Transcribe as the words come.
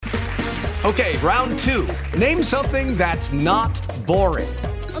Okay, round 2. Name something that's not boring.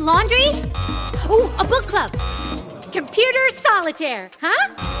 A laundry? Ooh, a book club. Computer solitaire,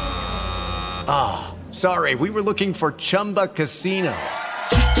 huh? Sorry, we were looking for Chumba Casino.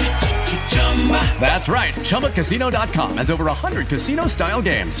 That's right. ChumbaCasino.com has over 100 casino-style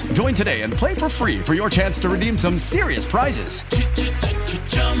games. Join today and play for free for your chance to redeem some serious prizes.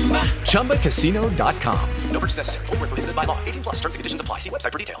 ChumbaCasino.com. No purchase necessary. Void where prohibited by law. 18 plus. Terms and conditions apply. See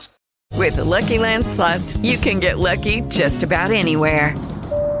website for details. With the Lucky Land Slots, you can get lucky just about anywhere.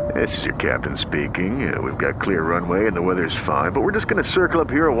 This is your captain speaking. We've got clear runway and the weather's fine, but we're just going to circle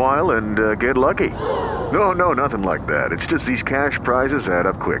up here a while and get lucky. No, nothing like that. It's just these cash prizes add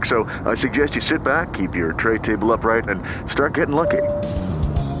up quick. So I suggest you sit back, keep your tray table upright, and start getting lucky.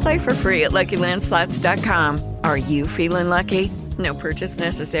 Play for free at LuckyLandSlots.com. Are you feeling lucky? No purchase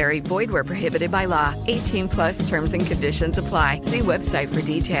necessary. Void where prohibited by law. 18 plus terms and conditions apply. See website for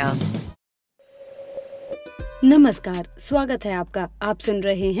details. नमस्कार, स्वागत है आपका। आप सुन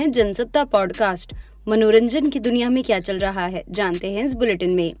रहे हैं Jansatta podcast. मनोरंजन की दुनिया में क्या चल रहा है जानते हैं इस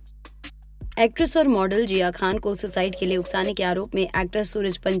बुलेटिन में। एक्ट्रेस और मॉडल जिया खान को सुसाइड के लिए उकसाने के आरोप में एक्टर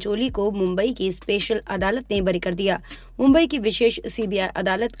सूरज पंचोली को मुंबई की स्पेशल अदालत ने बरी कर दिया। मुंबई की विशेष सीबीआई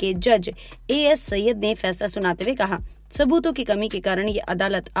अदालत के जज AS सैयद ने फैसला सुनाते हुए कहा, सबूतों की कमी के कारण ये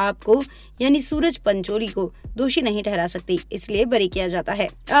अदालत आपको यानी सूरज पंचोली को दोषी नहीं ठहरा सकती, इसलिए बरी किया जाता है।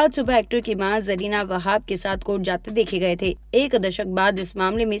 आज सुबह एक्टर की मां जरीना वहाब के साथ कोर्ट जाते देखे गए थे। 1 दशक बाद इस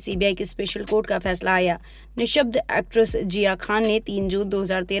मामले में सीबीआई की स्पेशल कोर्ट का फैसला आया। निशब्द एक्ट्रेस जिया खान ने 3 जून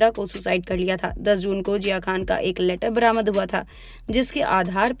 2013 को सुसाइड कर लिया था। 10 जून को जिया खान का एक लेटर बरामद हुआ था, जिसके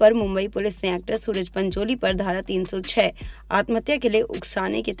आधार पर मुंबई पुलिस ने एक्टर सूरज पंचोली पर धारा 306 आत्महत्या के लिए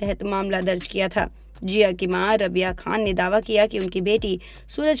उकसाने के तहत मामला दर्ज किया था। जिया की मां रबिया खान ने दावा किया कि उनकी बेटी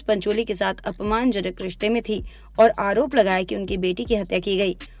सूरज पंचोली के साथ अपमानजनक रिश्ते में थी और आरोप लगाया कि उनकी बेटी की हत्या की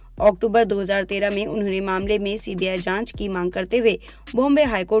गई। अक्टूबर 2013 में उन्होंने मामले में सीबीआई जांच की मांग करते हुए बॉम्बे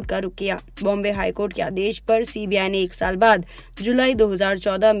हाईकोर्ट का रुख किया। बॉम्बे हाईकोर्ट के आदेश पर सीबीआई ने 1 साल बाद जुलाई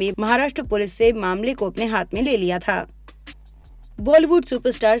 2014 में महाराष्ट्र पुलिस से मामले को अपने हाथ में ले लिया था। बॉलीवुड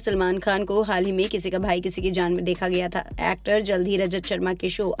सुपरस्टार सलमान खान को हाल ही में किसी का भाई किसी की जान में देखा गया था। एक्टर जल्द ही रजत शर्मा के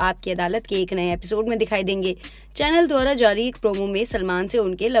शो आपकी अदालत के एक नए एपिसोड में दिखाई देंगे। चैनल द्वारा जारी एक प्रोमो में सलमान से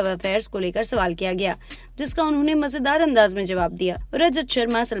उनके लव अफेयर्स को लेकर सवाल किया गया, जिसका उन्होंने मजेदार अंदाज में जवाब दिया। रजत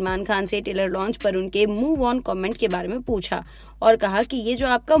शर्मा सलमान खान से टेलर लॉन्च पर उनके मूव ऑन कमेंट के बारे में पूछा और कहा कि ये जो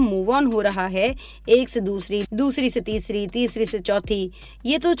आपका मूव ऑन हो रहा है, एक से दूसरी, दूसरी से तीसरी, तीसरी से चौथी,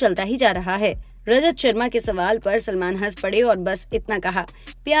 ये तो चलता ही जा रहा है। रजत शर्मा के सवाल पर सलमान हंस पड़े और बस इतना कहा,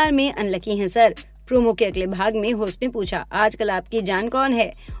 प्यार में अनलकी हैं सर। प्रोमो के अगले भाग में होस्ट ने पूछा, आजकल आपकी जान कौन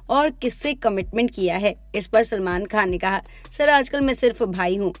है और किससे कमिटमेंट किया है? इस पर सलमान खान ने कहा, सर आजकल मैं सिर्फ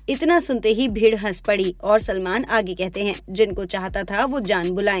भाई हूँ। इतना सुनते ही भीड़ हंस पड़ी और सलमान आगे कहते हैं, जिनको चाहता था वो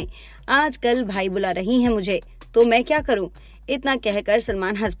जान बुलाएं, आजकल भाई बुला रही हैं मुझे, तो मैं क्या करूँ? इतना कहकर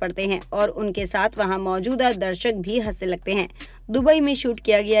सलमान हंस पड़ते हैं और उनके साथ वहां मौजूदा दर्शक भी हंसने लगते हैं। दुबई में शूट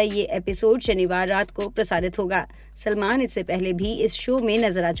किया गया ये एपिसोड शनिवार रात को प्रसारित होगा। सलमान इससे पहले भी इस शो में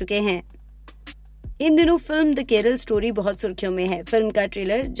नजर आ चुके हैं। इन दिनों फिल्म द केरल स्टोरी बहुत सुर्खियों में है। फिल्म का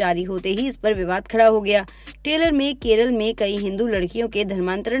ट्रेलर जारी होते ही इस पर विवाद खड़ा हो गया। ट्रेलर में केरल में कई हिंदू लड़कियों के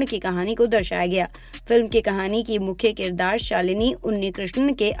धर्मांतरण की कहानी को दर्शाया गया। फिल्म की कहानी की मुख्य किरदार शालिनी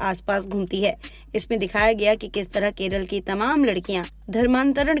उन्नीकृष्णन के आसपास घूमती है। इसमें दिखाया गया कि किस तरह केरल की तमाम लड़कियां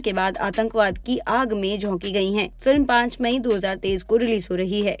धर्मांतरण के बाद आतंकवाद की आग में झोंकी गई हैं। फिल्म 5 मई 2023 को रिलीज हो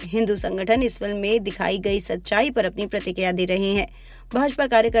रही है। हिंदू संगठन इस फिल्म में दिखाई गई सच्चाई पर अपनी प्रतिक्रिया दे रहे हैं। भाजपा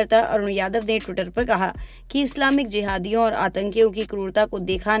कार्यकर्ता अरुण यादव ने ट्विटर पर कहा कि इस्लामिक जिहादियों और आतंकियों की क्रूरता को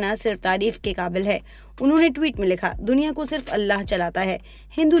दिखाना सिर्फ तारीफ के काबिल है। उन्होंने ट्वीट में लिखा, दुनिया को सिर्फ अल्लाह चलाता है।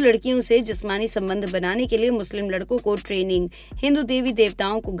 हिंदू लड़कियों से जिस्मानी संबंध बनाने के लिए मुस्लिम लड़कों को ट्रेनिंग, हिंदू देवी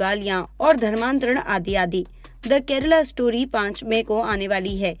देवताओं को गालियां और धर्मांतरण आदि आदि। द केरला स्टोरी 5 मई को आने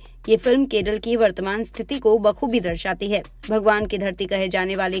वाली है। ये फिल्म केरल की वर्तमान स्थिति को बखूबी दर्शाती है। भगवान की धरती कहे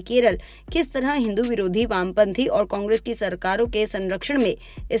जाने वाले केरल किस तरह हिंदू विरोधी, वामपंथी और कांग्रेस की सरकारों के संरक्षण में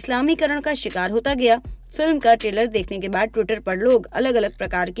इस्लामीकरण का शिकार होता गया। फिल्म का ट्रेलर देखने के बाद ट्विटर पर लोग अलग अलग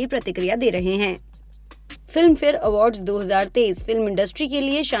प्रकार की प्रतिक्रिया दे रहे हैं। Filmfare awards 2023 film industry के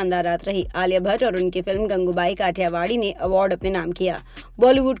लिए शानदार रात रही। आलिया भट्ट और उनकी फिल्म गंगूबाई काठियावाड़ी ने अवार्ड अपने नाम किया।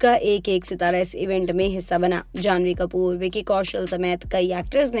 बॉलीवुड का एक सितारा इस इवेंट में हिस्सा बना। जानवी कपूर, विकी कौशल समेत कई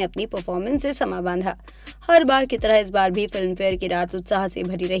एक्टर्स ने अपनी परफॉर्मेंस से समा बांधा। हर बार की तरह इस बार भी फिल्म फेयर की रात उत्साह से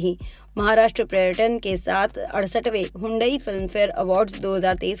भरी रही। महाराष्ट्र पर्यटन के साथ 68वें हुंडई फिल्म फेयर अवार्ड्स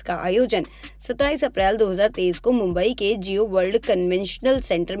 2023 का आयोजन 27 अप्रैल 2023 को मुंबई के जियो वर्ल्ड कन्वेंशनल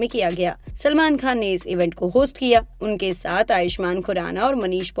सेंटर में किया गया। सलमान खान ने इस इवेंट को होस्ट किया। उनके साथ आयुष्मान खुराना और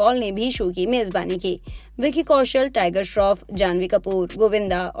मनीष पॉल ने भी शो की मेजबानी की। विकी कौशल, टाइगर श्रॉफ, जानवी कपूर,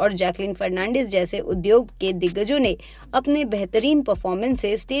 गोविंदा और जैकलीन फर्नांडिस जैसे उद्योग के दिग्गजों ने अपने बेहतरीन परफॉर्मेंस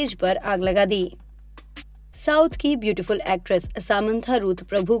से स्टेज पर आग लगा दी। साउथ की ब्यूटीफुल एक्ट्रेस सामंथा रूथ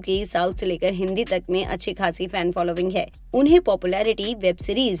प्रभु की साउथ से लेकर हिंदी तक में अच्छी खासी फैन फॉलोइंग है। उन्हें popularity web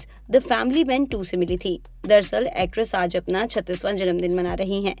series the family man 2 से मिली थी। दरअसल एक्ट्रेस आज अपना 36वां जन्मदिन मना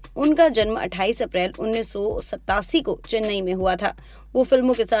रही हैं। उनका जन्म 28 अप्रैल 1987 को चेन्नई में हुआ था। वो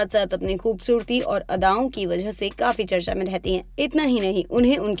फिल्मों के साथ साथ अपनी खूबसूरती और अदाओं की वजह से काफी चर्चा में रहती हैं। इतना ही नहीं,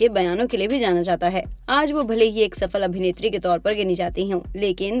 उन्हें उनके बयानों के लिए भी जाना जाता है। आज वो भले ही एक सफल अभिनेत्री के तौर पर गिनी जाती हों,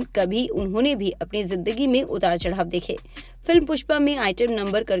 लेकिन कभी उन्होंने भी अपनी जिंदगी में उतार चढ़ाव देखे। फिल्म पुष्पा में आइटम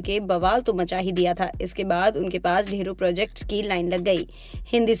नंबर करके बवाल तो मचा ही दिया था। इसके बाद उनके पास ढेरों प्रोजेक्ट्स की लाइन लग गई।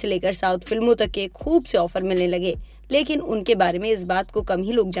 हिंदी से लेकर साउथ फिल्मों तक के खूब से ऑफर मिलने लगे, लेकिन उनके बारे में इस बात को कम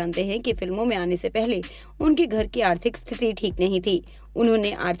ही लोग जानते हैं कि फिल्मों में आने से पहले उनके घर की आर्थिक स्थिति ठीक नहीं थी।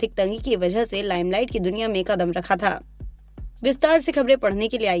 उन्होंने आर्थिक तंगी की वजह से लाइमलाइट की दुनिया में कदम रखा था। विस्तार से खबरें पढ़ने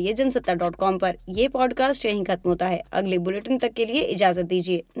के लिए आइए जनसत्ता.com पर। ये पॉडकास्ट यहीं खत्म होता है। अगले बुलेटिन तक के लिए इजाजत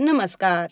दीजिए। नमस्कार।